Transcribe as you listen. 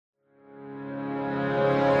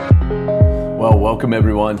Welcome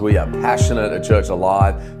everyone. We are passionate at Church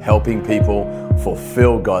Alive, helping people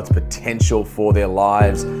fulfill God's potential for their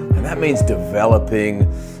lives. And that means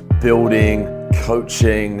developing, building,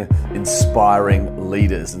 coaching, inspiring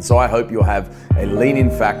leaders. And so I hope you'll have a lean-in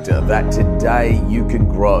factor that today you can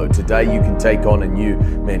grow. Today you can take on a new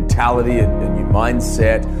mentality, a new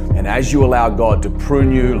mindset. And as you allow God to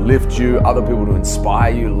prune you, lift you, other people to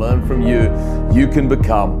inspire you, learn from you, you can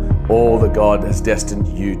become all that God has destined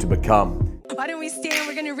you to become. Why don't we stand?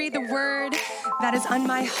 We're going to read the word that is on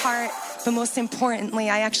my heart. But most importantly,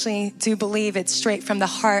 I actually do believe it's straight from the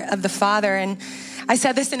heart of the Father. And I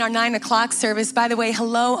said this in our 9 o'clock service. By the way,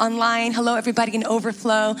 hello online. Hello, everybody in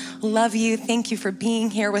Overflow. Love you. Thank you for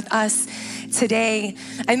being here with us today.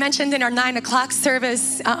 I mentioned in our 9 o'clock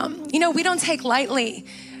service, we don't take lightly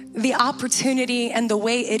the opportunity and the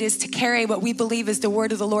way it is to carry what we believe is the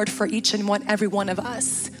word of the Lord for each and every one of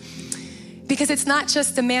us. Because it's not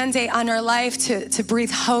just a mandate on our life to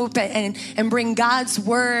breathe hope and bring God's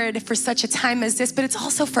word for such a time as this, but it's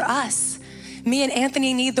also for us. Me and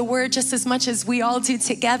Anthony need the word just as much as we all do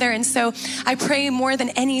together. And so I pray more than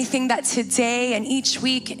anything that today and each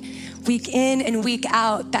week in and week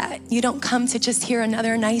out, that you don't come to just hear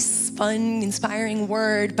another nice, fun, inspiring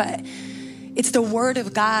word, but it's the word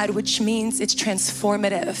of God, which means it's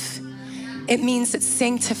transformative. It means it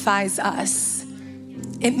sanctifies us.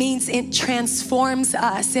 It means it transforms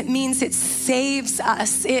us. It means it saves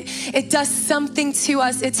us. It does something to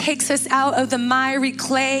us. It takes us out of the miry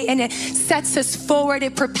clay and it sets us forward.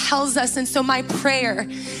 It propels us. And so my prayer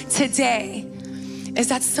today is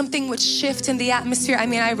that something would shift in the atmosphere. I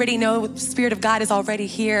mean, I already know the Spirit of God is already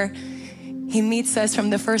here. He meets us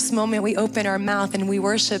from the first moment we open our mouth and we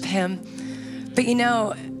worship him. But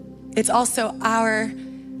it's also our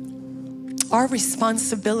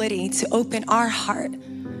responsibility to open our heart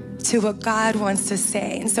to what God wants to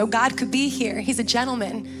say. And so God could be here. He's a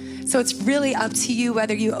gentleman. So it's really up to you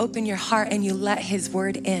whether you open your heart and you let his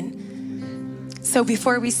word in. So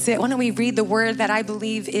before we sit, why don't we read the word that I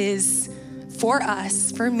believe is for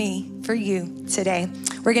us, for me, for you today.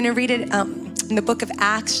 We're going to read it in the book of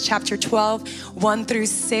Acts, chapter 12, 1 through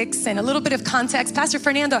 6. And a little bit of context. Pastor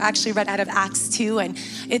Fernando actually read out of Acts 2. And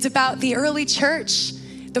it's about the early church,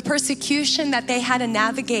 the persecution that they had to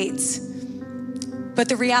navigate. But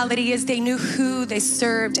the reality is they knew who they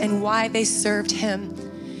served and why they served him.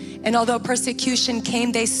 And although persecution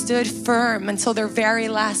came, they stood firm until their very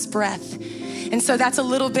last breath. And so that's a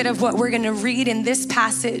little bit of what we're going to read in this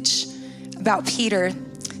passage about Peter.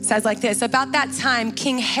 It says like this: about that time,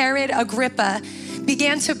 King Herod Agrippa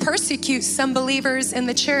began to persecute some believers in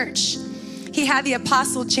the church. He had the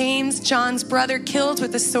apostle James, John's brother, killed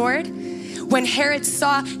with a sword. When Herod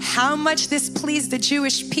saw how much this pleased the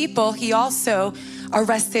Jewish people, he also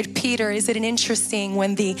arrested Peter. Isn't it interesting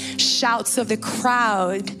when the shouts of the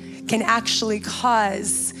crowd can actually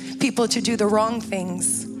cause people to do the wrong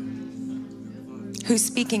things? Who's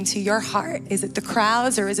speaking to your heart? Is it the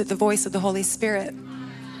crowds or is it the voice of the Holy Spirit?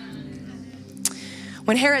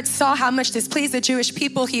 When Herod saw how much this pleased the Jewish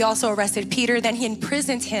people, he also arrested Peter. Then he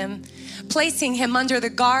imprisoned him, placing him under the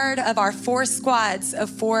guard of our 4 squads of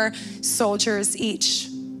 4 soldiers each.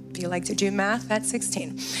 If you like to do math, that's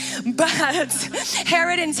 16. But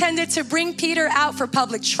Herod intended to bring Peter out for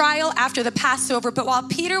public trial after the Passover. But while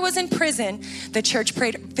Peter was in prison, the church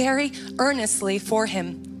prayed very earnestly for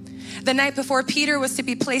him. The night before Peter was to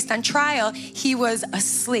be placed on trial, he was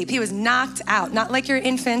asleep. He was knocked out, not like your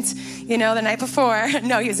infant, the night before.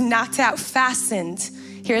 No, he was knocked out, fastened.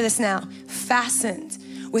 Hear this now, fastened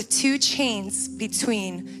with 2 chains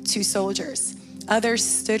between 2 soldiers. Others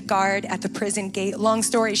stood guard at the prison gate. Long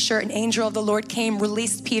story short, an angel of the Lord came,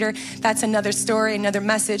 released Peter. That's another story, another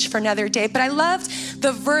message for another day. But I loved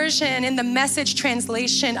the version in the Message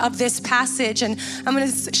translation of this passage. And I'm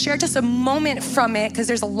going to share just a moment from it because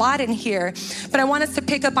there's a lot in here. But I want us to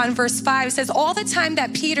pick up on verse 5. It says, all the time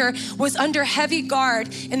that Peter was under heavy guard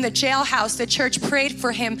in the jailhouse, the church prayed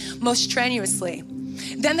for him most strenuously.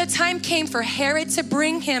 Then the time came for Herod to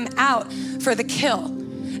bring him out for the kill.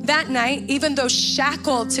 That night, even though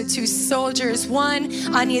shackled to 2 soldiers, one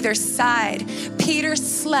on either side, Peter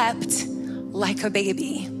slept like a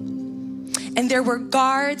baby. And there were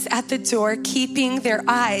guards at the door keeping their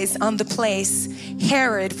eyes on the place.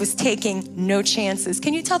 Herod was taking no chances.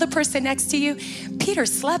 Can you tell the person next to you, Peter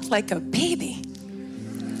slept like a baby?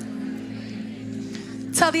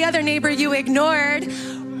 Tell the other neighbor you ignored,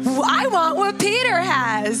 I want what Peter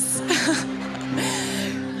has.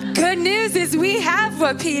 Good news is we have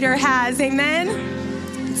what Peter has, amen?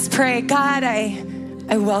 Let's pray. God, I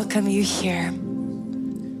welcome you here.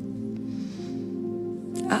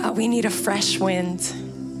 We need a fresh wind.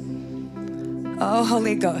 Oh,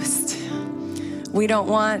 Holy Ghost, we don't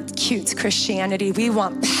want cute Christianity. We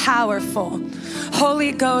want powerful,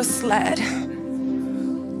 Holy Ghost led,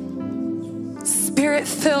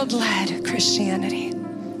 Spirit-filled led Christianity.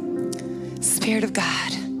 Spirit of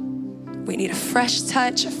God, we need a fresh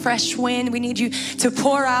touch, a fresh wind. We need you to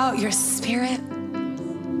pour out your Spirit.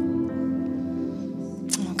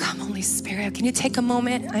 Oh, come, Holy Spirit. Can you take a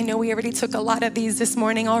moment? I know we already took a lot of these this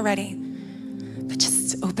morning already, but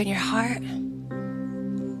just open your heart.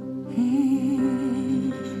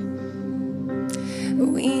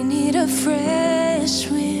 We need a fresh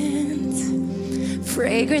wind,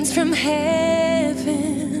 fragrance from heaven.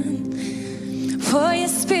 Pour your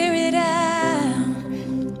Spirit out,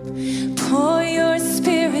 pour your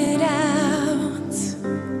Spirit out.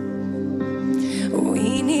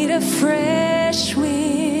 We need a fresh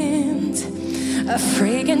wind, a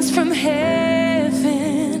fragrance from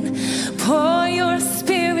heaven. Pour your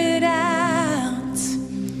Spirit out,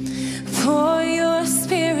 pour your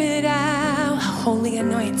Spirit out. Holy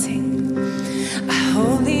anointing, a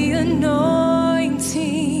holy anointing,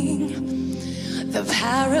 the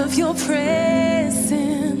power of your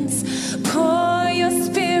presence. Pour your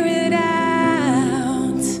Spirit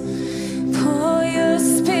out, pour your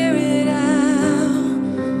Spirit out.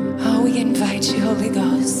 Oh, we invite you, Holy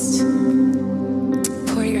Ghost.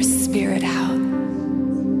 Pour your Spirit out,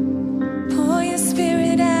 pour your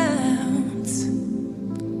Spirit out.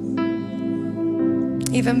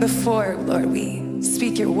 Even before, Lord, we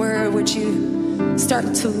speak your word, would you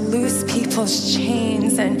start to loose people's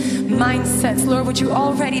chains and mindsets? Lord, would you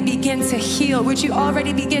already begin to heal? Would you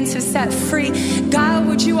already begin to set free? God,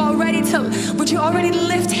 would you already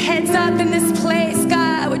lift heads up in this place?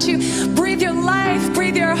 God, would you breathe your life,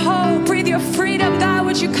 breathe your hope, breathe your freedom? God,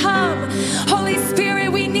 would you come? Holy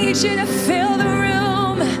Spirit, we need you to fill the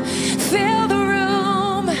room, fill the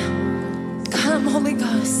room. Come, Holy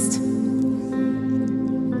Ghost.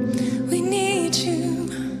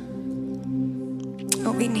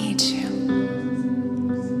 We need you.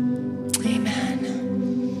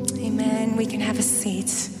 Amen. Amen. We can have a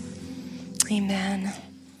seat. Amen.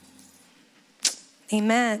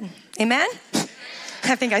 Amen. Amen?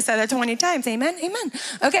 I think I said that 20 times. Amen. Amen.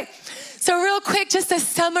 Okay. So real quick, just a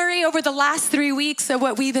summary over the last 3 weeks of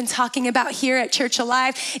what we've been talking about here at Church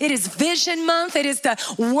Alive. It is Vision Month. It is the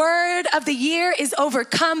word of the year is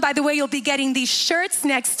overcome. By the way, you'll be getting these shirts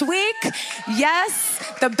next week. Yes,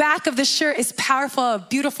 the back of the shirt is powerful, a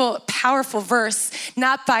beautiful, powerful verse.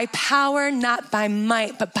 Not by power, not by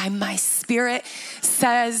might, but by my Spirit,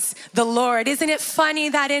 says the Lord. Isn't it funny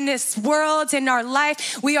that in this world, in our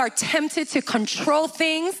life, we are tempted to control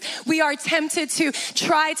things. We are tempted to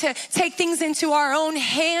try to take things into our own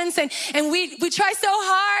hands, and we try so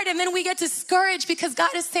hard, and then we get discouraged because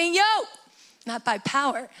God is saying, yo, not by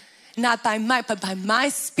power, not by might, but by my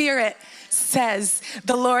Spirit, says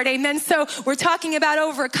the Lord. Amen. So we're talking about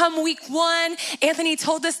overcome week 1. Anthony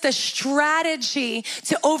told us the strategy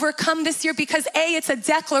to overcome this year because it's a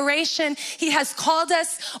declaration. He has called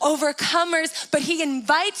us overcomers, but he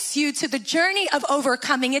invites you to the journey of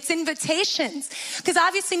overcoming. It's invitations because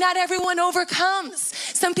obviously not everyone overcomes.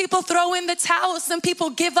 Some people throw in the towel. Some people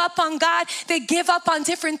give up on God. They give up on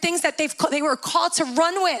different things that they were called to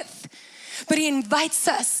run with. But he invites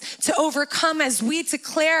us to overcome as we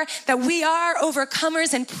declare that we are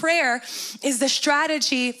overcomers, and prayer is the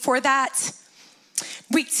strategy for that.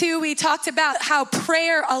 Week 2, we talked about how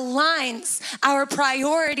prayer aligns our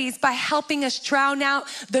priorities by helping us drown out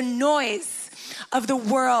the noise of the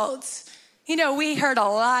world. You know, we heard a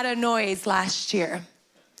lot of noise last year.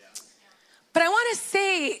 But I want to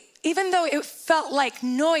say, even though it felt like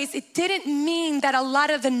noise, it didn't mean that a lot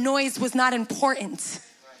of the noise was not important.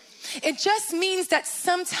 It just means that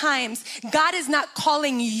sometimes God is not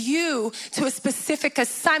calling you to a specific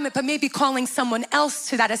assignment, but maybe calling someone else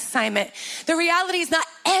to that assignment. The reality is not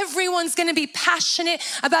everyone's going to be passionate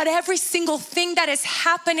about every single thing that is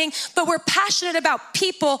happening, but we're passionate about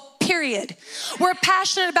people, period. We're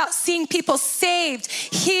passionate about seeing people saved,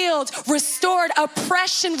 healed, restored,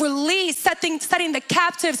 oppression released, setting the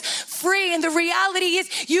captives free. And the reality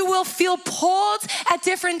is you will feel pulled at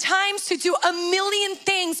different times to do a million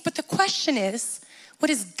things. But the question is,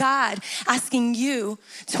 what is God asking you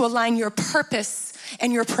to align your purpose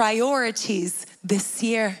and your priorities this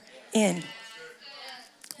year in?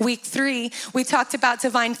 Week 3, we talked about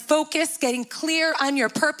divine focus, getting clear on your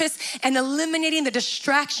purpose and eliminating the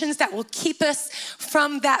distractions that will keep us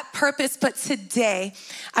from that purpose. But today,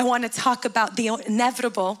 I want to talk about the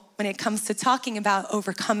inevitable when it comes to talking about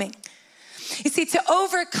overcoming. You see, to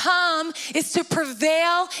overcome is to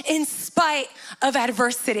prevail in spite of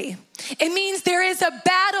adversity. It means there is a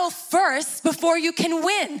battle first before you can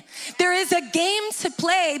win. There is a game to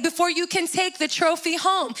play before you can take the trophy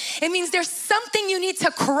home. It means there's something you need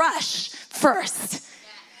to crush first.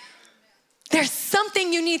 There's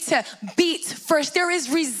something you need to beat first. There is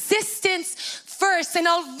resistance first. And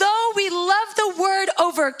although we love the word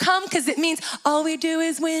overcome, because it means all we do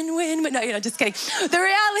is win, win, win. No, just kidding. The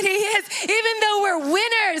reality is, even though we're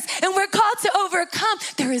winners and we're called to overcome,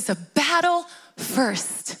 there is a battle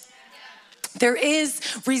first. There is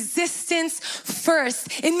resistance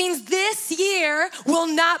first. It means this year will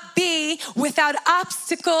not be without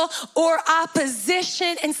obstacle or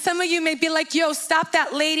opposition. And some of you may be like, yo, stop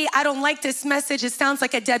that lady. I don't like this message. It sounds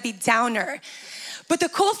like a Debbie Downer. But the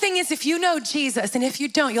cool thing is, if you know Jesus, and if you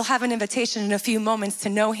don't, you'll have an invitation in a few moments to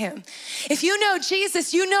know him. If you know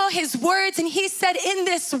Jesus, you know his words, and he said, in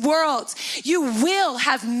this world, you will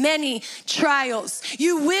have many trials.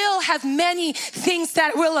 You will have many things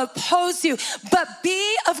that will oppose you, but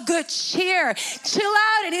be of good cheer. Chill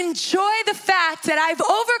out and enjoy the fact that I've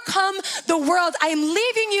overcome the world. I am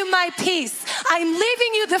leaving you my peace. I'm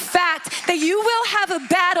leaving you the fact that you will have a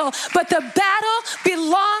battle, but the battle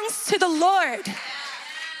belongs to the Lord.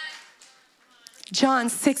 John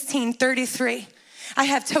 16:33. I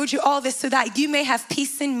have told you all this so that you may have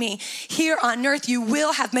peace in me. Here on earth, you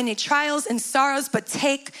will have many trials and sorrows, but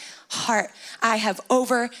take heart. I have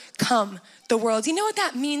overcome the world. You know what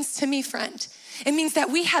that means to me, friend? It means that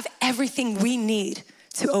we have everything we need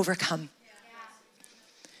to overcome.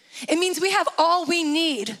 It means we have all we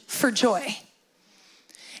need for joy.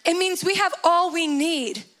 It means we have all we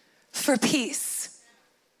need for peace.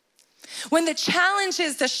 When the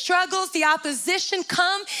challenges, the struggles, the opposition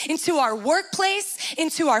come into our workplace,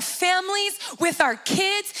 into our families, with our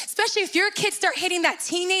kids, especially if your kids start hitting that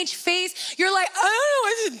teenage phase, you're like, I don't know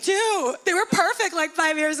what to do. They were perfect like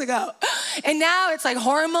 5 years ago. And now it's like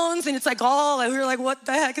hormones and it's like we're like, what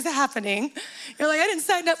the heck is happening? You're like, I didn't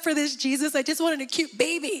sign up for this, Jesus. I just wanted a cute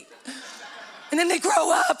baby. And then they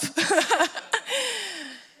grow up.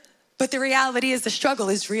 But the reality is the struggle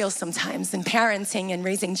is real sometimes in parenting and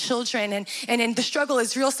raising children. And the struggle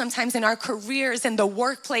is real sometimes in our careers, in the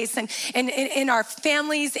workplace, and in our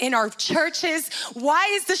families, in our churches. Why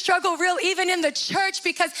is the struggle real even in the church?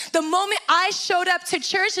 Because the moment I showed up to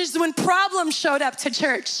church is when problems showed up to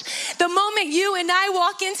church. The moment you and I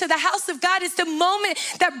walk into the house of God is the moment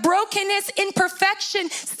that brokenness, imperfection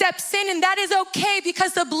steps in. And that is okay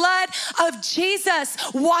because the blood of Jesus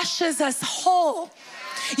washes us whole.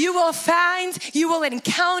 You will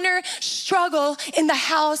encounter struggle in the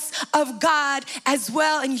house of God as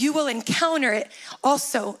well, and you will encounter it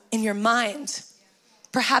also in your mind.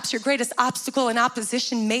 Perhaps your greatest obstacle and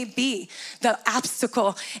opposition may be the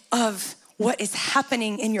obstacle of what is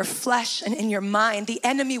happening in your flesh and in your mind. The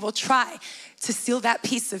enemy will try to steal that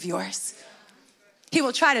piece of yours. He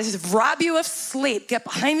will try to just rob you of sleep. Get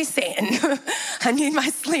behind me, Satan. I need my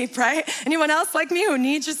sleep, right? Anyone else like me who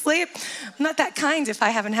needs your sleep? I'm not that kind if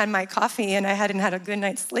I haven't had my coffee and I hadn't had a good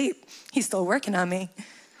night's sleep. He's still working on me.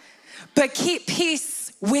 But keep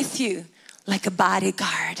peace with you like a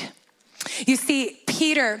bodyguard. You see,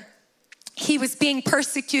 Peter, he was being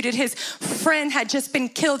persecuted. His friend had just been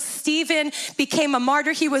killed. Stephen became a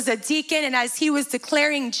martyr. He was a deacon. And as he was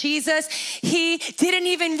declaring Jesus, he didn't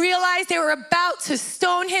even realize they were about to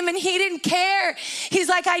stone him, and he didn't care. He's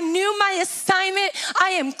like, I knew my assignment.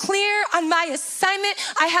 I am clear on my assignment.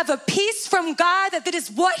 I have a peace from God that is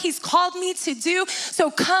what he's called me to do. So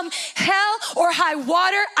come hell or high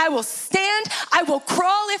water, I will stand. I will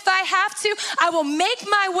crawl if I have to. I will make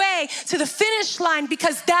my way to the finish line,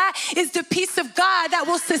 because that is the peace of God that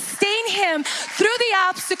will sustain him through the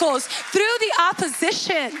obstacles, through the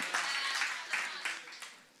opposition.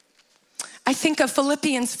 I think of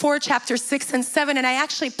Philippians 4, chapter 6 and 7, and I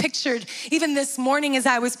actually pictured, even this morning as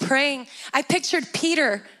I was praying, I pictured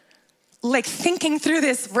Peter like thinking through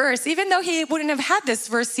this verse, even though he wouldn't have had this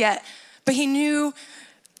verse yet, but he knew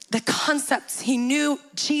the concepts. He knew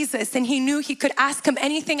Jesus, and he knew he could ask him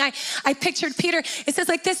anything. I pictured Peter. It says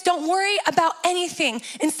like this: don't worry about anything.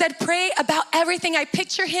 Instead, pray about everything. I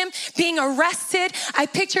picture him being arrested. I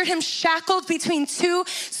pictured him shackled between two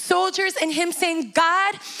soldiers and him saying,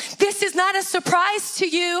 God, this is not a surprise to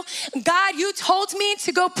you. God, you told me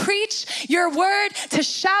to go preach your word, to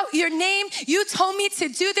shout your name. You told me to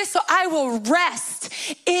do this, so I will rest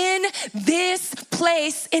in this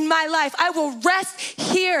place in my life. I will rest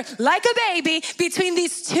here like a baby between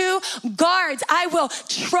these two guards. I will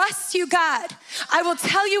trust you, God. I will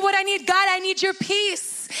tell you what I need. God, I need your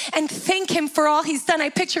peace. and thank him for all he's done. I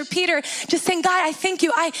picture Peter just saying, God, I thank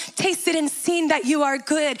you. I tasted and seen that you are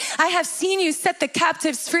good. I have seen you set the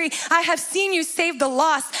captives free. I have seen you save the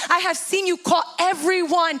lost. I have seen you call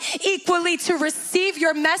everyone equally to receive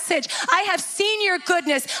your message. I have seen your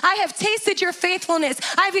goodness. I have tasted your faithfulness.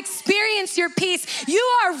 I've experienced your peace. You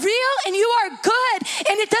are real and you are good,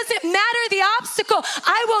 and it doesn't matter the obstacle.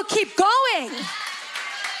 I will keep going.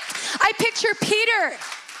 I picture Peter.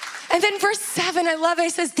 And then verse 7, I love it.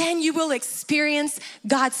 It says, then you will experience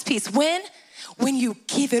God's peace. When you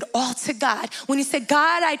give it all to God. When you say,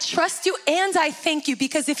 God, I trust you and I thank you,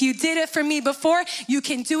 because if you did it for me before, you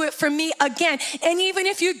can do it for me again. And even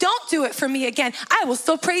if you don't do it for me again, I will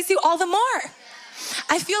still praise you all the more.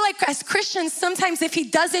 I feel like as Christians, sometimes if he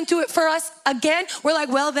doesn't do it for us again, we're like,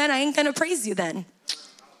 well, then I ain't gonna praise you then.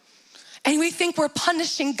 And we think we're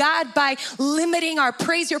punishing God by limiting our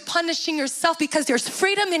praise. You're punishing yourself, because there's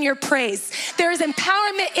freedom in your praise. There is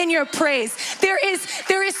empowerment in your praise. There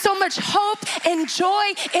is so much hope and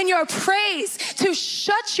joy in your praise. To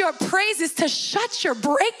shut your praise is to shut your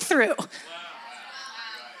breakthrough.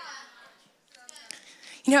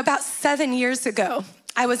 You know, about 7 years ago,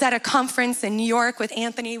 I was at a conference in New York with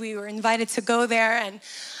Anthony. We were invited to go there, and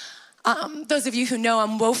those of you who know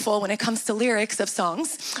I'm woeful when it comes to lyrics of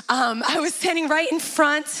songs. I was standing right in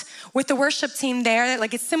front with the worship team there.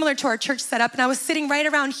 Like, it's similar to our church setup. And I was sitting right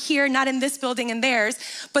around here, not in this building and theirs,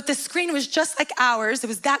 but the screen was just like ours. It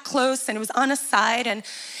was that close, and it was on a side. And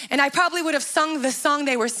I probably would have sung the song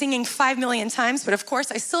they were singing 5 million times, but of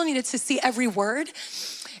course I still needed to see every word.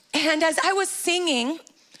 And as I was singing,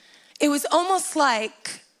 it was almost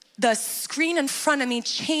like the screen in front of me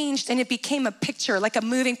changed and it became a picture, like a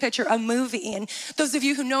moving picture, a movie. And those of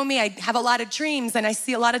you who know me, I have a lot of dreams and I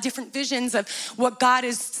see a lot of different visions of what God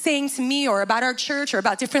is saying to me or about our church or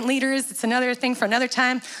about different leaders. It's another thing for another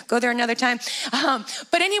time. Go there another time.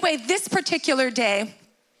 But anyway, this particular day,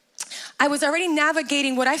 I was already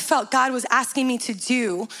navigating what I felt God was asking me to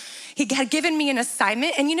do. He had given me an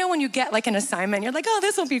assignment. And you know when you get like an assignment, you're like, oh,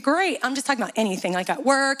 this will be great. I'm just talking about anything, like at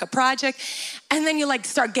work, a project. And then you like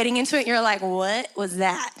start getting into it. And you're like, what was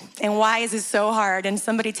that? And why is this so hard? And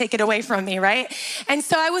somebody take it away from me, right? And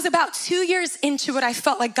so I was about 2 years into what I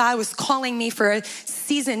felt like God was calling me for a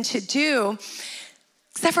season to do.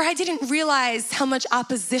 Except for I didn't realize how much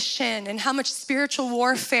opposition and how much spiritual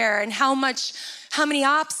warfare and how many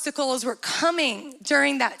obstacles were coming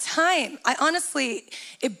during that time.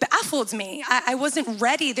 It baffled me. I wasn't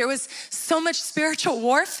ready. There was so much spiritual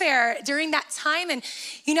warfare during that time. And,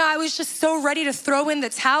 you know, I was just so ready to throw in the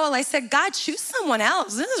towel. I said, God, choose someone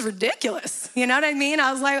else. This is ridiculous. You know what I mean?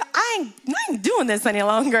 I was like, I ain't doing this any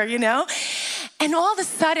longer, you know? And all of a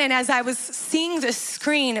sudden, as I was seeing the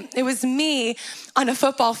screen, it was me on a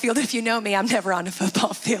football field. If you know me, I'm never on a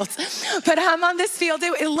football field. But I'm on this field.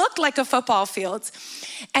 It looked like a football field.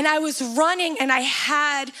 And I was running and I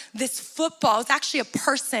had this football. It was actually a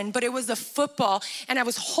person, but it was a football. And I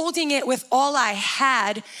was holding it with all I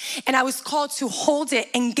had. And I was called to hold it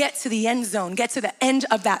and get to the end zone, get to the end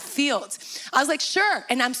of that field. I was like, sure.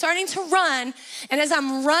 And I'm starting to run. And as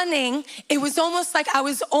I'm running, it was almost like I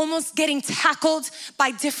was almost getting tackled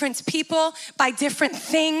by different people, by different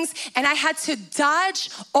things. And I had to dodge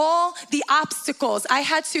all the obstacles. I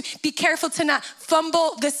had to be careful to not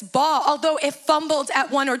fumble this ball, although it fumbled at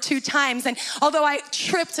 1 or 2 times. And although I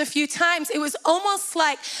tripped a few times, it was almost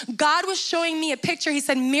like God was showing me a picture. He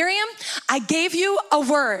said, Miriam, I gave you a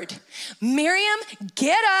word. Miriam,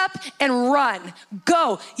 get up and run.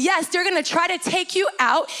 Go. Yes, they're going to try to take you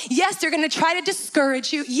out. Yes, they're going to try to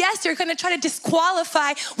discourage you. Yes, they're going to try to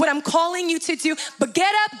disqualify what I'm calling you to do. But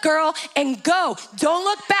get up, girl, and go. Don't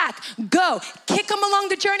look back. Go. Kick them along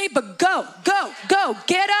the journey, but go, go, go.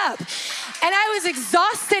 Get up. And I was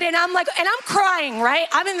exhausted, and I'm crying, right?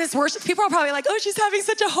 I'm in this worship. People are probably like, oh, she's having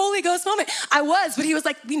such a Holy Ghost moment. I was, but he was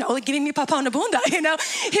like, you know, like giving me papa on the bunda, you know?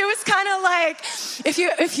 He was kind of like,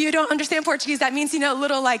 if you don't understand Portuguese, that means, you know, a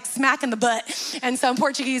little like smack in the butt. And so I'm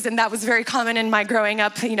Portuguese, and that was very common in my growing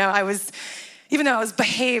up. You know, even though I was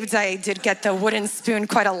behaved, I did get the wooden spoon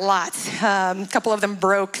quite a lot. A couple of them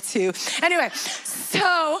broke too. Anyway,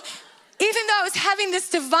 so even though I was having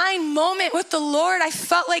this divine moment with the Lord, I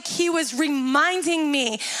felt like he was reminding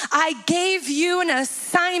me, I gave you an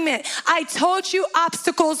assignment. I told you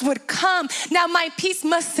obstacles would come. Now my peace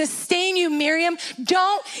must sustain you, Miriam.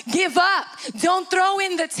 Don't give up. Don't throw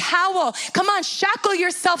in the towel. Come on, shackle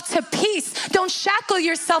yourself to peace. Don't shackle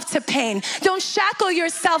yourself to pain. Don't shackle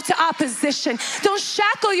yourself to opposition. Don't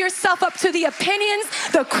shackle yourself up to the opinions,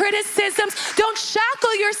 the criticisms. Don't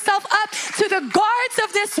shackle yourself up to the guards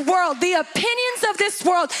of this world, the opinions of this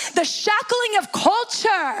world, the shackling of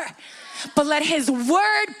culture. but let his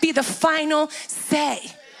word be the final say.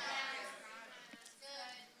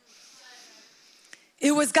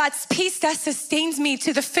 It was God's peace that sustains me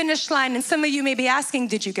to the finish line. And some of you may be asking,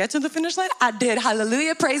 did you get to the finish line? I did,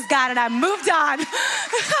 hallelujah, praise God, and I moved on.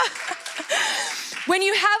 When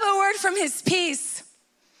you have a word from his peace,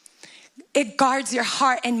 it guards your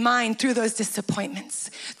heart and mind through those disappointments,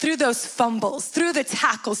 through those fumbles, through the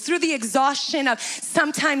tackles, through the exhaustion of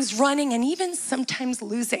sometimes running and even sometimes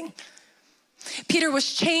losing. Peter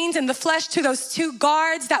was chained in the flesh to those two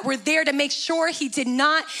guards that were there to make sure he did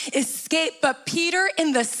not escape. But Peter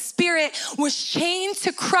in the spirit was chained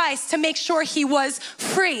to Christ to make sure he was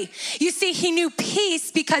free. You see, he knew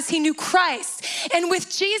peace because he knew Christ. And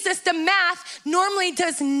with Jesus, the math normally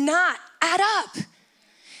does not add up.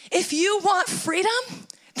 If you want freedom,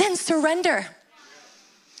 then surrender.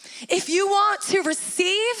 If you want to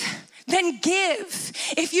receive, then give.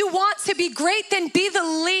 If you want to be great, then be the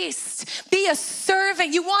least. Be a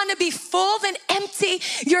servant. You want to be full, then empty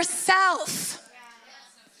yourself.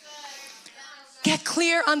 Get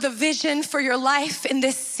clear on the vision for your life in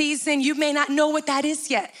this season. You may not know what that is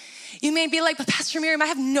yet. You may be like, but Pastor Miriam, I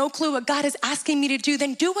have no clue what God is asking me to do.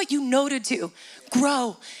 Then do what you know to do.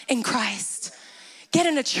 Grow in Christ. Get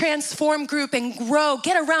in a transform group and grow.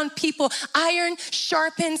 Get around people. Iron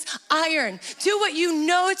sharpens iron. Do what you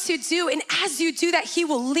know to do. And as you do that, he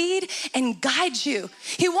will lead and guide you.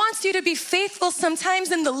 He wants you to be faithful sometimes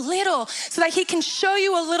in the little so that he can show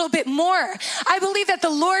you a little bit more. I believe that the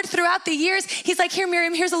Lord throughout the years, he's like, here,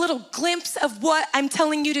 Miriam, here's a little glimpse of what I'm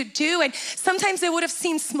telling you to do. And sometimes it would have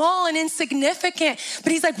seemed small and insignificant,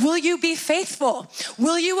 but he's like, will you be faithful?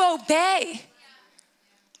 Will you obey?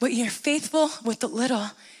 But you're faithful with the little,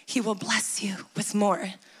 he will bless you with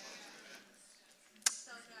more.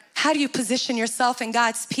 How do you position yourself in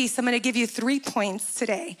God's peace? I'm going to give you 3 points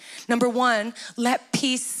today. Number 1, let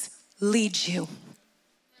peace lead you.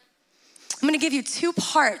 I'm going to give you 2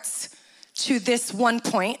 parts to this 1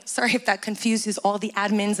 point. Sorry if that confuses all the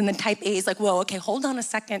admins and the type A's. Like, whoa, okay, hold on a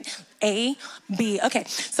second. A, B. Okay,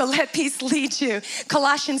 so let peace lead you.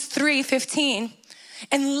 Colossians 3:15.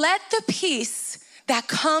 And let the peace that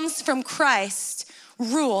comes from Christ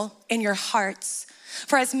rule in your hearts.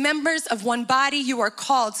 For as members of one body, you are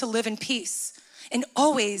called to live in peace and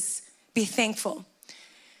always be thankful.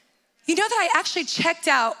 You know that I actually checked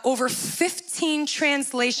out over 15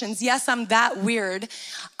 translations, yes, I'm that weird,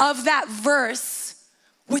 of that verse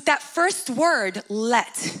with that first word,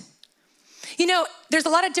 let. You know, there's a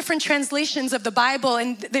lot of different translations of the Bible,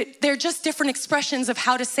 and they're just different expressions of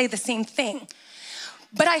how to say the same thing.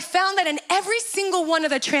 But I found that in every single one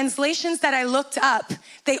of the translations that I looked up,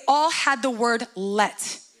 they all had the word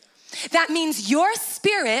let. That means your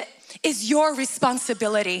spirit is your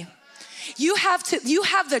responsibility. You have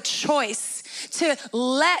the choice to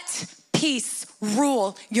let peace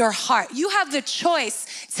rule your heart. You have the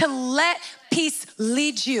choice to let peace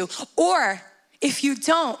lead you. Or if you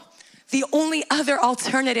don't, the only other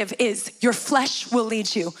alternative is your flesh will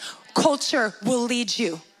lead you. Culture will lead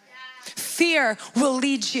you. Fear will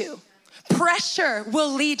lead you. Pressure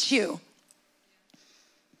will lead you.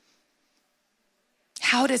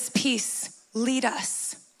 How does peace lead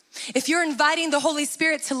us? If you're inviting the Holy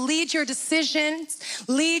Spirit to lead your decisions,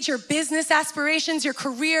 lead your business aspirations, your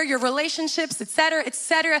career, your relationships, et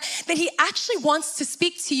cetera, then he actually wants to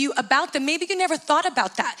speak to you about them. Maybe you never thought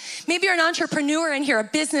about that. Maybe you're an entrepreneur in here, a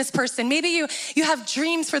business person. Maybe you have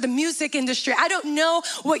dreams for the music industry. I don't know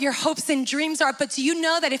what your hopes and dreams are, but do you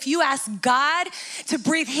know that if you ask God to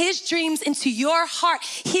breathe his dreams into your heart,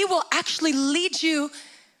 he will actually lead you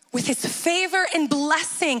with his favor and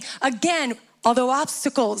blessing. Again, although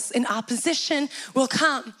obstacles and opposition will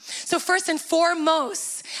come. So first and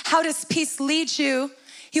foremost, how does peace lead you?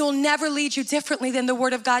 He will never lead you differently than the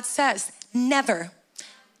word of God says. Never,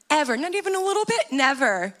 ever, not even a little bit,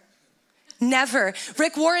 never, never.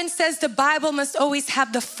 Rick Warren says the Bible must always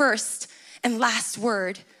have the first and last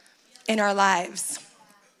word in our lives.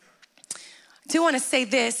 I do want to say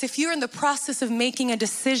this, if you're in the process of making a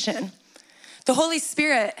decision, the Holy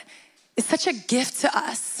Spirit is such a gift to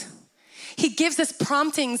us. He gives us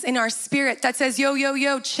promptings in our spirit that says,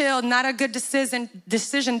 yo, chill, not a good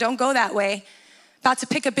decision, don't go that way. About to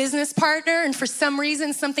pick a business partner, and for some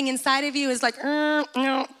reason, something inside of you is like,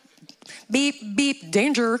 no. Beep, beep,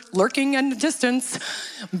 danger, lurking in the distance.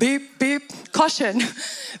 Beep, beep, caution.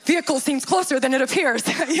 Vehicle seems closer than it appears,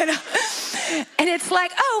 you know? And it's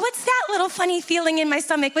like, oh, what's that little funny feeling in my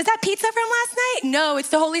stomach? Was that pizza from last night? No, it's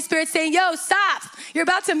the Holy Spirit saying, yo, stop. You're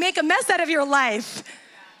about to make a mess out of your life.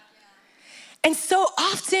 And so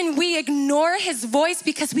often we ignore his voice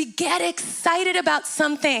because we get excited about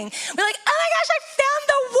something. We're like, oh my gosh, I found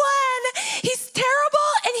the one.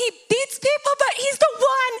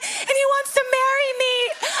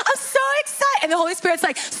 Spirit's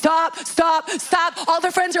like, stop, stop, stop. All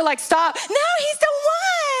the friends are like, stop. No, he's the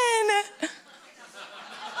one.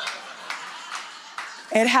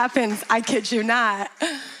 It happens, I kid you not.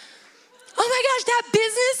 Oh my gosh, that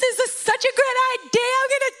business is such a great idea. I'm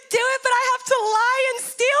gonna do it, but I have to lie and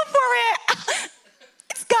steal for it.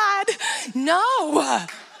 It's God. No.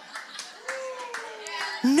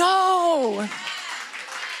 No.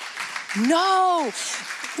 No.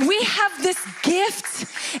 We have this gift.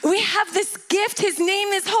 We have this gift. His name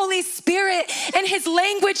is Holy Spirit, and his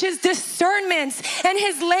language is discernment, and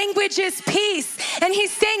his language is peace. And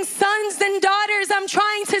he's saying, sons and daughters, I'm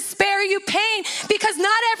trying to spare you pain, because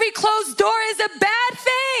not every closed door is a bad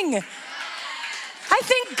thing. I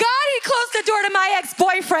thank God he closed the door to my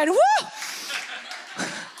ex-boyfriend. Woo!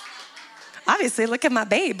 Obviously, look at my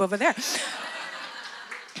babe over there.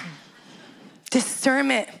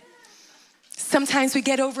 Discernment. Sometimes we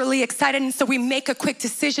get overly excited, and so we make a quick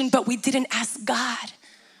decision, but we didn't ask God.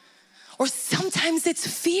 Or sometimes it's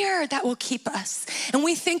fear that will keep us. And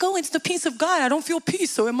we think, oh, it's the peace of God. I don't feel peace,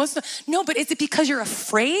 so it must not. No, but is it because you're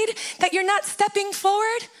afraid that you're not stepping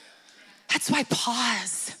forward? That's why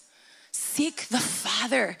pause. Seek the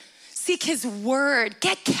Father. Seek his word.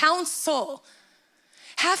 Get counsel.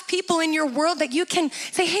 Have people in your world that you can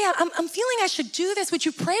say, hey, I'm feeling I should do this. Would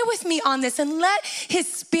you pray with me on this? And let his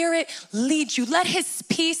Spirit lead you. Let his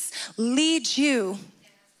peace lead you.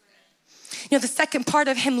 You know, the second part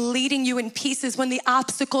of him leading you in peace is when the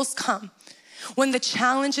obstacles come, when the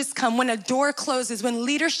challenges come, when a door closes, when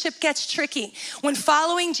leadership gets tricky, when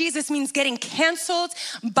following Jesus means getting canceled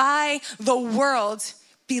by the world.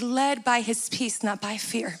 Be led by his peace, not by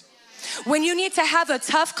fear. When you need to have a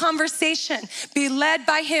tough conversation, be led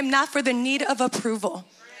by him, not for the need of approval.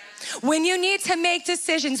 When you need to make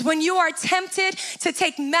decisions, when you are tempted to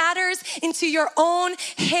take matters into your own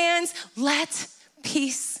hands, let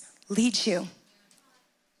peace lead you.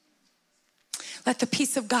 Let the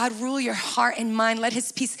peace of God rule your heart and mind. Let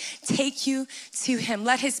his peace take you to him.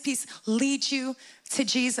 Let his peace lead you to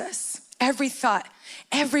Jesus. Every thought,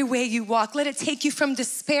 every way you walk, let it take you from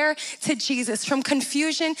despair to Jesus, from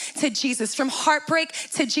confusion to Jesus, from heartbreak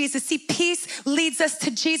to Jesus. See, peace leads us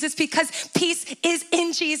to Jesus because peace is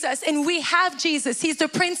in Jesus, and we have Jesus. He's the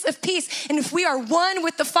Prince of Peace, and if we are one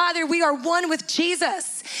with the Father, we are one with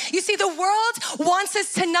Jesus. You see, the world wants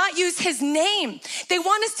us to not use his name. They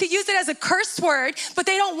want us to use it as a curse word, but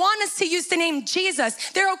they don't want us to use the name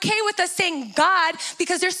Jesus. They're okay with us saying God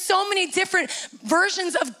because there's so many different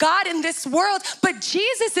versions of God in this world, but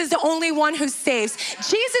Jesus is the only one who saves.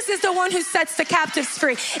 Jesus is the one who sets the captives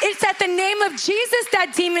free. It's at the name of Jesus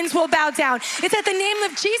that demons will bow down. It's at the name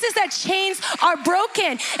of Jesus that chains are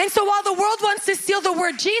broken. And so while the world wants to steal the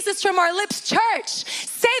word Jesus from our lips, church,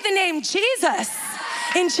 say the name Jesus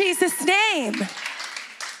in Jesus' name.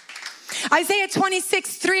 Isaiah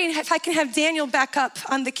 26:3, and if I can have Daniel back up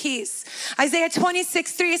on the keys. Isaiah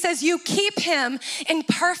 26:3, it says, you keep him in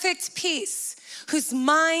perfect peace, whose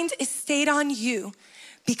mind is stayed on you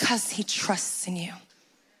because he trusts in you.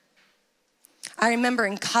 I remember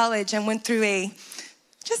in college, I went through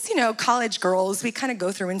college girls, we kind of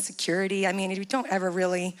go through insecurity. I mean, you don't ever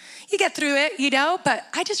really, you get through it, but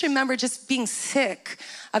I just remember just being sick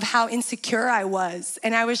of how insecure I was.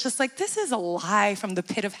 And I was just like, this is a lie from the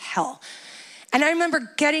pit of hell. And I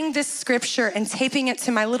remember getting this scripture and taping it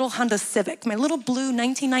to my little Honda Civic, my little blue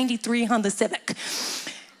 1993 Honda Civic.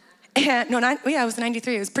 And it was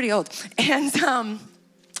 93, it was pretty old. And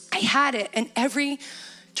I had it, and every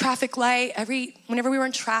traffic light, whenever we were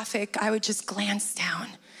in traffic, I would just glance down.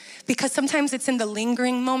 Because sometimes it's in the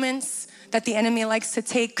lingering moments that the enemy likes to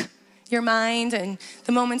take your mind, and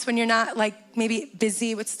the moments when you're not maybe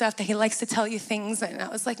busy with stuff, that he likes to tell you things. And I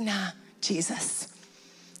was like, nah, Jesus,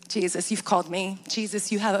 you've called me. Jesus,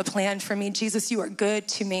 you have a plan for me. Jesus, you are good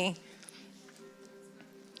to me.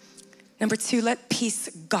 Number 2, let peace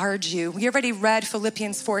guard you. We already read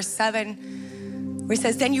Philippians 4:7, where he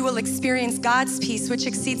says, then you will experience God's peace, which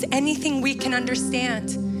exceeds anything we can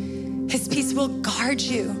understand. His peace will guard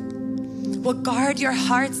you, will guard your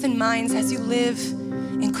hearts and minds as you live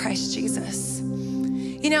in Christ Jesus.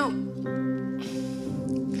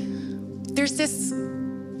 There's this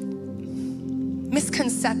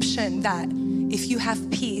misconception that if you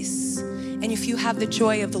have peace and if you have the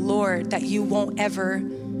joy of the Lord, that you won't ever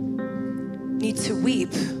need to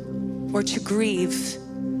weep or to grieve,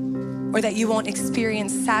 or that you won't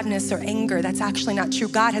experience sadness or anger. That's actually not true.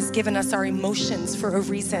 God has given us our emotions for a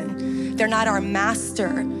reason. They're not our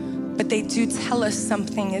master, but they do tell us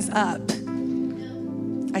something is up.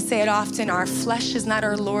 I say it often, our flesh is not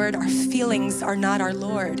our Lord, our feelings are not our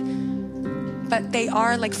Lord, but they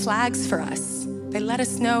are like flags for us. They let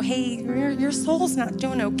us know, hey, your soul's not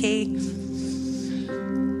doing okay.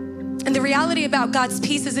 And the reality about God's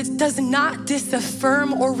peace is it does not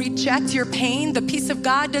disaffirm or reject your pain. The peace of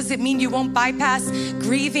God doesn't mean you won't bypass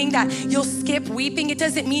grieving, that you'll skip weeping. It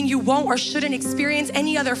doesn't mean you won't or shouldn't experience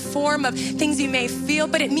any other form of things you may feel,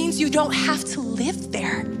 but it means you don't have to live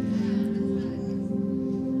there.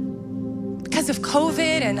 Because of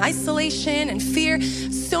COVID and isolation and fear,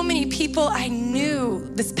 so many people I knew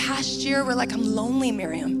this past year were like, I'm lonely,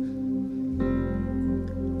 Miriam.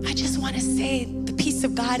 I just want to say the peace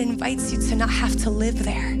of God invites you to not have to live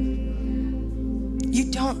there.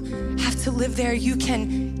 You don't have to live there. You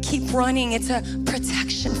can keep running. It's a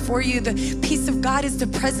protection for you. The peace of God is the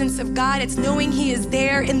presence of God. It's knowing He is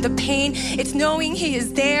there in the pain. It's knowing He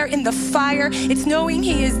is there in the fire. It's knowing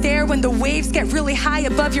He is there when the waves get really high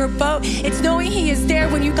above your boat. It's knowing He is there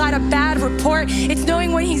when you got a bad report. It's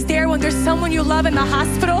knowing when He's there when there's someone you love in the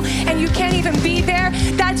hospital and you can't even be there.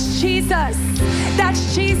 That's Jesus.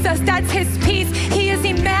 That's Jesus. That's His peace. He is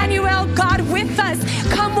Emmanuel, God with us.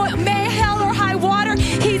 Come what may, hell or high water,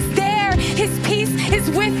 He's there. His peace is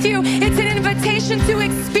with you. It's an invitation to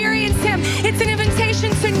experience Him. It's an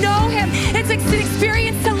invitation to know Him. It's an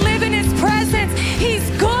experience to live in His presence. He's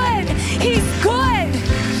good. He's good.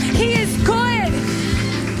 He is good.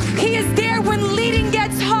 He is there when leading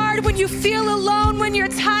gets hard, when you feel alone, when you're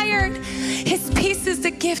tired. His peace is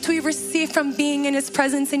the gift we receive from being in His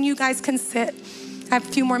presence. And you guys can sit. I have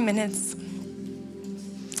a few more minutes.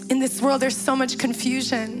 In this world, there's so much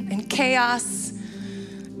confusion and chaos.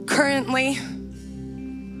 Currently,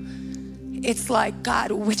 it's like,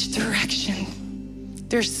 God, which direction?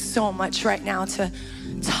 There's so much right now to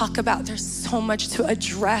talk about. There's so much to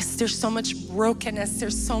address. There's so much brokenness.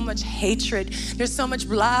 There's so much hatred. There's so much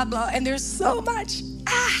blah, blah, and there's so much,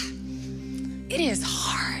 it is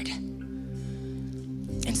hard.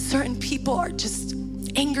 And certain people are just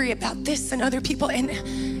angry about this and other people, and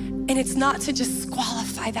it's not to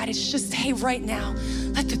disqualify that. It's just, hey, right now,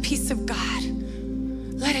 let the peace of God,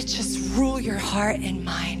 let it just rule your heart and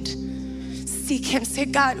mind. Seek Him. Say,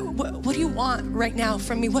 God, what do you want right now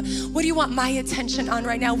from me? What do you want my attention on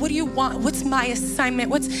right now? What do you want? What's my assignment?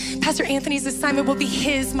 What's Pastor Anthony's assignment will be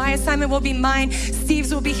his. My assignment will be mine.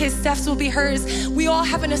 Steve's will be his. Steph's will be hers. We all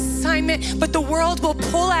have an assignment, but the world will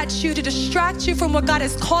pull at you to distract you from what God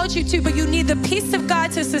has called you to, but you need the peace of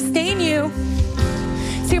God to sustain you.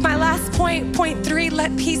 So my last point 3,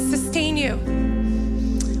 let peace sustain you.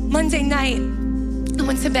 Monday night, I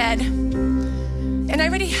went to bed. And I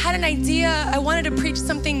already had an idea. I wanted to preach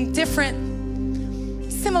something different,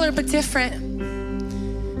 similar but different.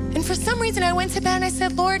 And for some reason, I went to bed and I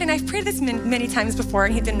said, Lord, and I've prayed this many times before,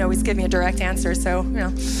 and He didn't always give me a direct answer, so, you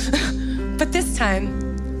know. But this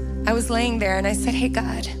time, I was laying there and I said, hey,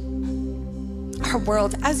 God, our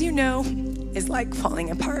world, as you know, is like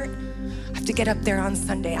falling apart. I have to get up there on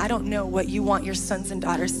Sunday. I don't know what you want your sons and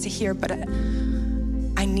daughters to hear, but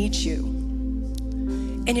I need you.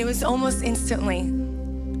 And it was almost instantly,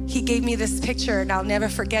 He gave me this picture, and I'll never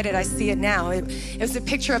forget it. I see it now. It was a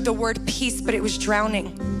picture of the word peace, but it was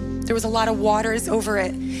drowning. There was a lot of waters over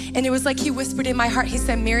it. And it was like He whispered in my heart. He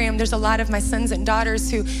said, Miriam, there's a lot of my sons and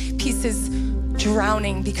daughters who peace is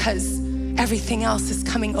drowning because everything else is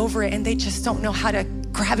coming over it, and they just don't know how to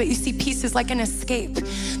grab it. You see, peace is like an escape.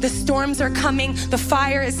 The storms are coming. The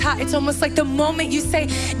fire is hot. It's almost like the moment you say,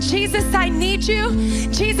 Jesus, I need you.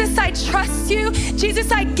 Jesus, I trust you.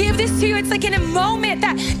 Jesus, I give this to you. It's like in a moment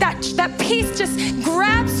that peace just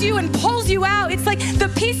grabs you and pulls you out. It's like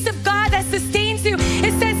the peace of God that sustains you.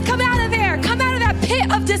 It says, come out of there. Come out of that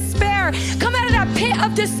pit of despair. Come out of that pit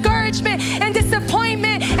of discouragement and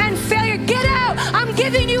disappointment and failure. Get out. I'm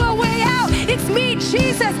giving you a way out. It's me,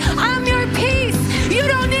 Jesus. I'm your peace. You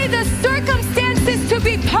don't need the circumstances to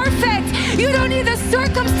be perfect. You don't need the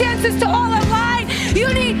circumstances to all align.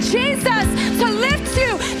 You need Jesus to lift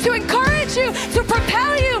you, to encourage you, to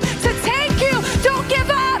propel you, to take you. Don't give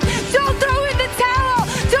up. Don't throw in the towel.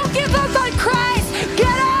 Don't give up on Christ.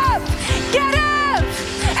 Get up. Get up.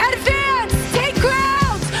 Advance. Take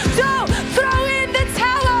ground. Don't throw in the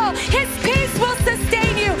towel. His peace will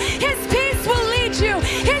sustain you. His peace will lead you.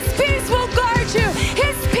 His peace will guard you.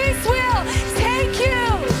 His peace will take you.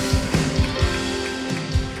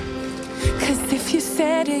 Cause if you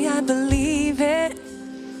said it, I believe it.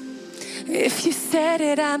 If you said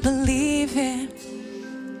it, I believe it.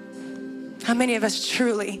 How many of us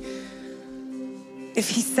truly, if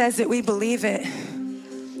He says it, we believe it?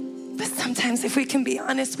 But sometimes, if we can be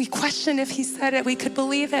honest, we question if He said it, we could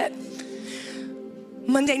believe it.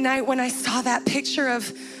 Monday night, when I saw that picture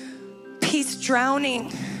of peace drowning,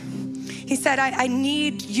 He said, I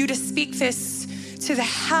need you to speak this to the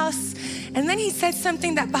house And then he said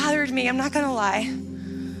something that bothered me, I'm not gonna lie.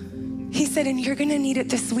 He said, and you're gonna need it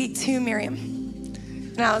this week too, Miriam.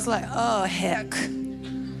 And I was like, oh, heck.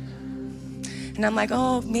 And I'm like,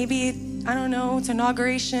 oh, maybe, I don't know, it's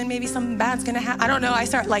inauguration, maybe something bad's gonna happen. I don't know, I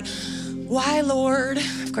start like, why, Lord?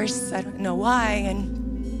 Of course, I don't know why.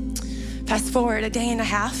 And fast forward a day and a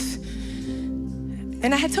half.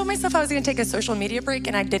 And I had told myself I was gonna take a social media break,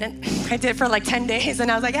 and I didn't. I did for like 10 days, and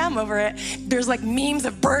I was like, yeah, I'm over it. There's like memes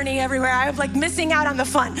of Bernie everywhere. I'm like missing out on the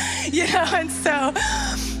fun, you know? And so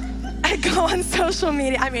I go on social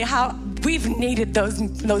media. I mean, we've needed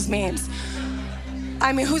those memes.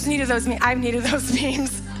 I mean, who's needed those memes? I've needed those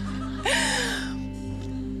memes.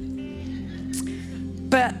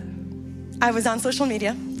 But I was on social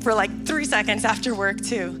media for like 3 seconds after work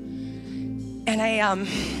too. And I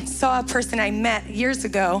saw a person I met years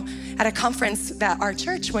ago at a conference that our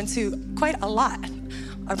church went to quite a lot.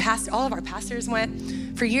 All of our pastors went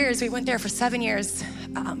for years. We went there for 7 years,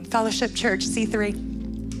 Fellowship Church, C3.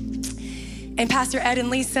 And Pastor Ed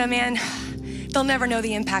and Lisa, man, they'll never know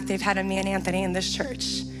the impact they've had on me and Anthony in this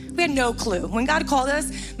church. We had no clue. When God called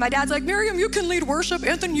us, my dad's like, Miriam, you can lead worship.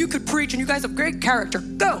 Anthony, you could preach, and you guys have great character.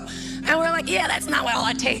 Go. And we're like, yeah, that's not all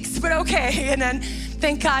it takes, but okay. And then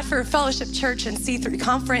thank God for Fellowship Church and C3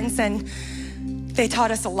 Conference, and they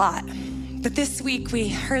taught us a lot. But this week we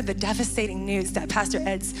heard the devastating news that Pastor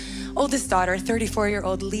Ed's oldest daughter,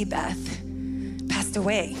 34-year-old Lee Beth, passed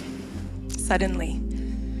away suddenly.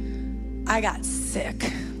 I got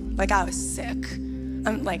sick. Like, I was sick.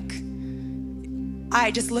 I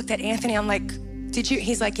just looked at Anthony. I'm like, did you?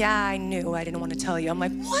 He's like, yeah, I knew. I didn't want to tell you. I'm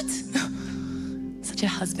like, what? Such a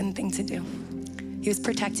husband thing to do. He was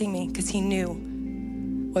protecting me because he knew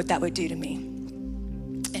what that would do to me.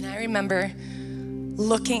 And I remember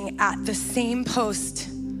looking at the same post.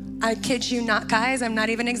 I kid you not, guys, I'm not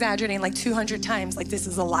even exaggerating, like 200 times, like this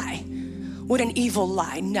is a lie. What an evil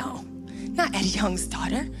lie. No, not Ed Young's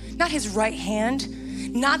daughter, not his right hand,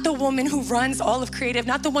 not the woman who runs all of Creative,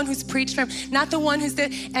 not the one who's preached for him, not the one who's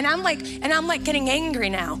the, and I'm like getting angry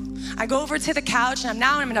now. I go over to the couch, and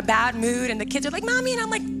I'm in a bad mood, and the kids are like, Mommy, and I'm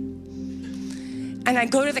like, and I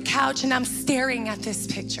go to the couch, and I'm staring at this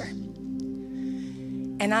picture,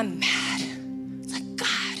 and I'm mad. It's like,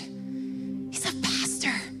 God, he's a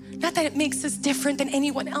pastor. Not that it makes us different than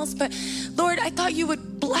anyone else, but Lord, I thought you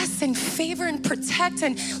would bless and favor and protect,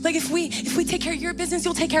 and like if we take care of your business,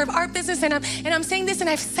 you'll take care of our business. And I'm saying this, and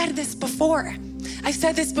I've said this before. I've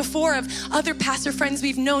said this before of other pastor friends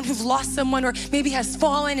we've known who've lost someone or maybe has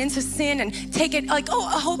fallen into sin and take it like, oh,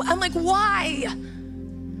 I hope. I'm like, why?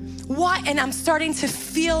 Why? And I'm starting to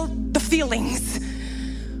feel the feelings.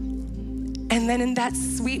 And then in that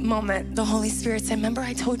sweet moment, the Holy Spirit said, remember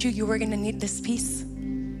I told you were gonna need this peace?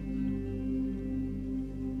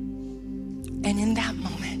 And in that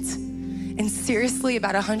moment, and seriously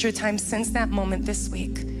about 100 times since that moment this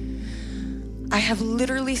week, I have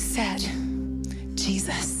literally said,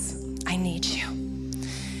 Jesus, I need you.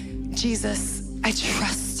 Jesus, I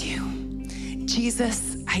trust you.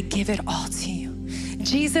 Jesus, I give it all to you.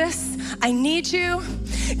 Jesus, I need you.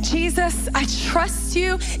 Jesus, I trust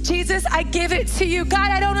you. Jesus, I give it to you.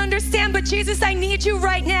 God, I don't understand, but Jesus, I need you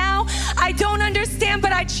right now. I don't understand,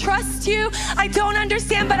 but I trust you. I don't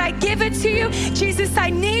understand, but I give it to you. Jesus, I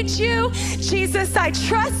need you. Jesus, I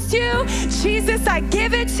trust you. Jesus, I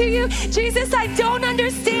give it to you. Jesus, I don't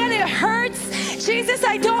understand. It hurts. Jesus,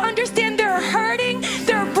 I don't understand. They're hurting.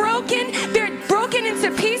 They're broken. They're broken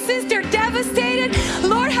into pieces. They're devastated.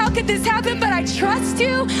 Lord, how could this happen? But I trust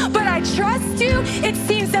you. But I trust you. It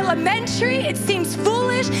seems elementary. It seems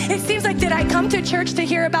foolish. It seems like, did I come to church to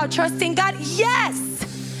hear about trusting God? Yes.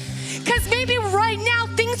 Because maybe right now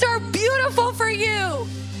things are beautiful for you.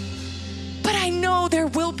 But I know there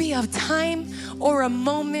will be a time or a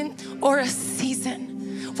moment or a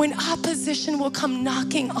season when opposition will come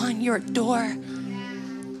knocking on your door.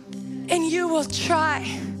 And you will try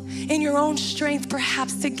in your own strength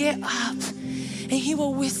perhaps to get up. And he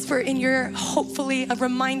will whisper in your, hopefully, a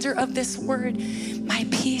reminder of this word, my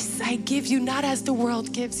peace I give you, not as the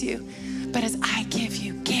world gives you, but as I give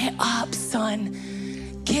you. Get up, son.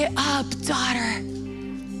 Get up, daughter.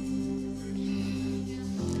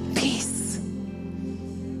 Peace.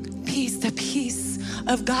 Peace, the peace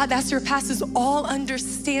of God that surpasses all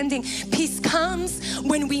understanding. Peace comes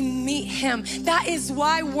when we meet him. That is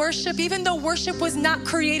why worship, even though worship was not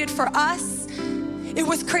created for us, it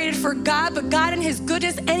was created for God, but God in his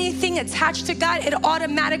goodness, anything attached to God, it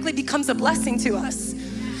automatically becomes a blessing to us.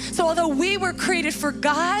 So although we were created for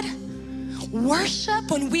God, worship,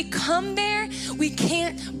 when we come there, we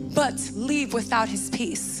can't but leave without his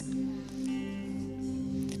peace.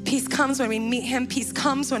 Peace comes when we meet him. Peace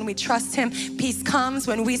comes when we trust him. Peace comes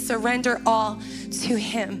when we surrender all to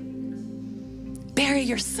him. Bury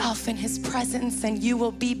yourself in his presence and you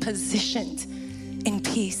will be positioned in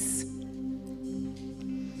peace.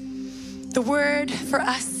 The word for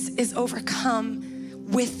us is overcome.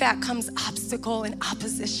 With that comes obstacle and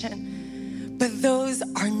opposition. But those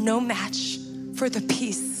are no match for the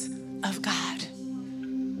peace of God.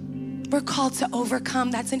 We're called to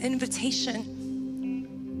overcome. That's an invitation.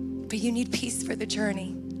 But you need peace for the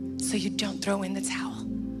journey so you don't throw in the towel.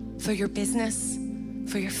 For your business,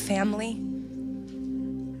 for your family,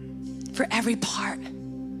 for every part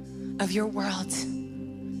of your world.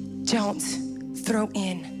 Don't throw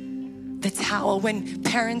in the towel. When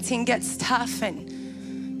parenting gets tough,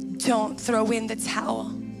 and don't throw in the towel.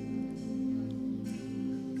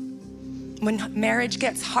 When marriage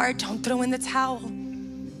gets hard, don't throw in the towel.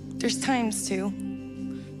 There's times to.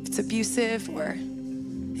 If it's abusive or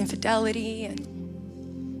infidelity and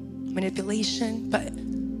manipulation, but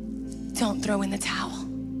don't throw in the towel.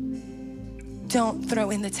 Don't throw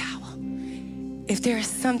in the towel. If there is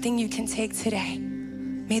something you can take today,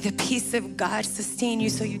 may the peace of God sustain you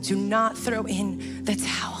so you do not throw in the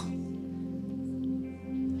towel.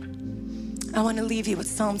 I want to leave you with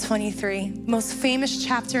Psalm 23, most famous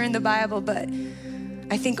chapter in the Bible, but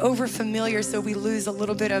I think over familiar, so we lose a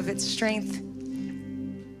little bit of its strength.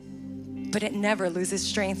 But it never loses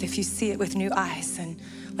strength if you see it with new eyes and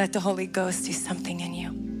let the Holy Ghost do something in you.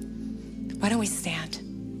 Why don't we stand?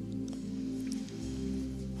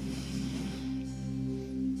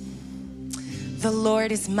 The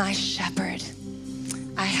Lord is my shepherd.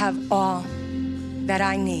 I have all that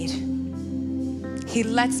I need. He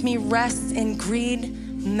lets me rest in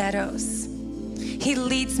green meadows. He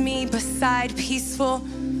leads me beside peaceful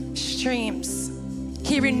streams.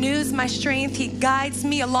 He renews my strength. He guides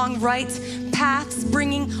me along right paths,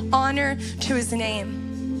 bringing honor to his name.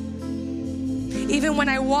 Even when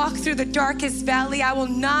I walk through the darkest valley, I will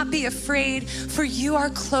not be afraid, for you are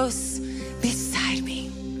close beside me.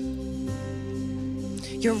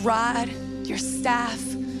 Your rod, your staff,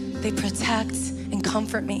 they protect and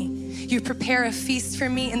comfort me. You prepare a feast for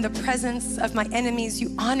me in the presence of my enemies.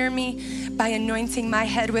 You honor me by anointing my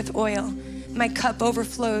head with oil. My cup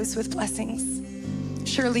overflows with blessings.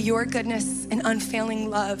 Surely your goodness and unfailing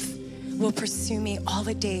love will pursue me all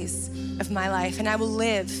the days of my life, and I will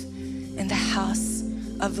live in the house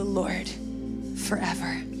of the Lord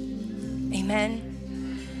forever. Amen.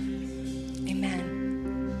 Amen.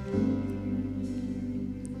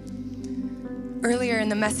 Earlier in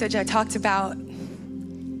the message, I talked about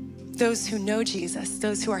those who know Jesus,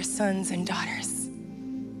 those who are sons and daughters.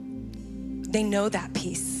 They know that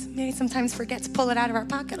peace. Maybe sometimes forget to pull it out of our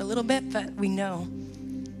pocket a little bit, but we know.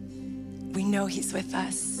 We know he's with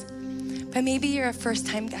us. But maybe you're a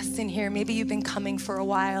first-time guest in here. Maybe you've been coming for a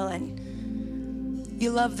while and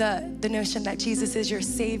you love the notion that Jesus is your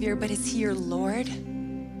Savior, but is he your Lord?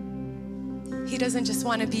 He doesn't just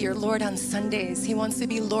want to be your Lord on Sundays. He wants to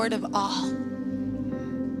be Lord of all.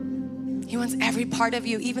 He wants every part of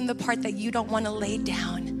you, even the part that you don't want to lay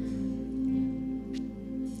down.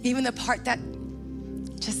 Even the part that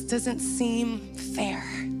just doesn't seem fair.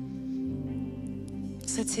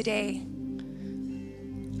 So today,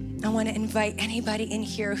 I want to invite anybody in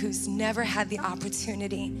here who's never had the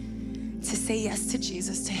opportunity to say yes to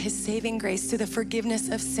Jesus, to his saving grace, to the forgiveness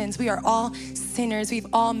of sins. We are all sinners. We've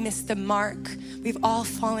all missed the mark. We've all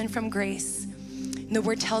fallen from grace. And the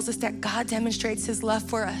word tells us that God demonstrates his love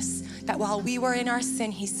for us, that while we were in our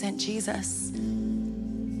sin, he sent Jesus.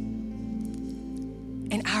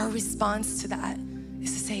 And our response to that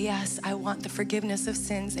is to say, yes, I want the forgiveness of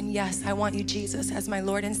sins. And yes, I want you, Jesus, as my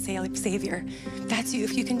Lord and Savior. That's you.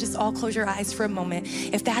 If you can just all close your eyes for a moment.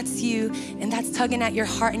 If that's you and that's tugging at your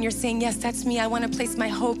heart and you're saying, yes, that's me. I want to place my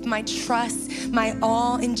hope, my trust, my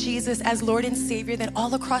all in Jesus as Lord and Savior. Then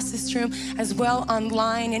all across this room, as well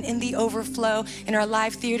online and in the overflow in our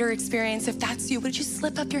live theater experience. If that's you, would you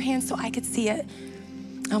slip up your hand so I could see it?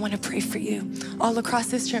 I want to pray for you. All across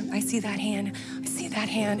this room, I see that hand. I see that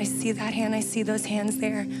hand. I see that hand. I see those hands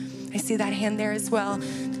there. I see that hand there as well.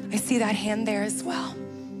 I see that hand there as well.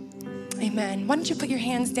 Amen. Why don't you put your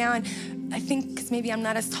hands down? I think because maybe I'm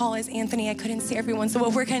not as tall as Anthony, I couldn't see everyone. So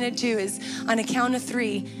what we're going to do is on a count of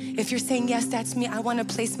 3, if you're saying, yes, that's me, I want to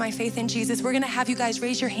place my faith in Jesus, we're going to have you guys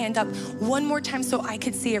raise your hand up one more time so I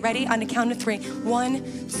could see it. Ready? On a count of 3.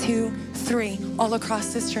 1, 2, 3. All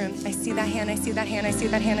across this room. I see that hand. I see that hand. I see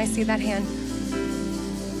that hand. I see that hand.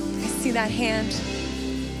 I see that hand.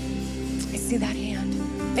 I see that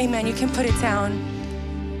hand. Amen. You can put it down.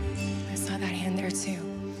 I saw that hand there too.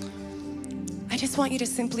 I just want you to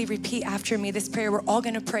simply repeat after me this prayer. We're all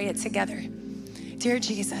gonna pray it together. Dear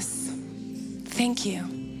Jesus, thank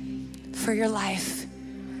you for your life,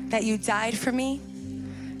 that you died for me,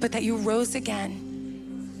 but that you rose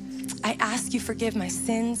again. I ask you forgive my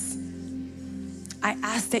sins. I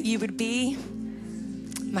ask that you would be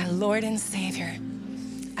my Lord and Savior.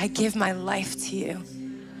 I give my life to you.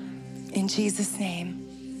 In Jesus'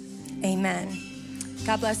 name, amen.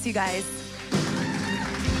 God bless you guys.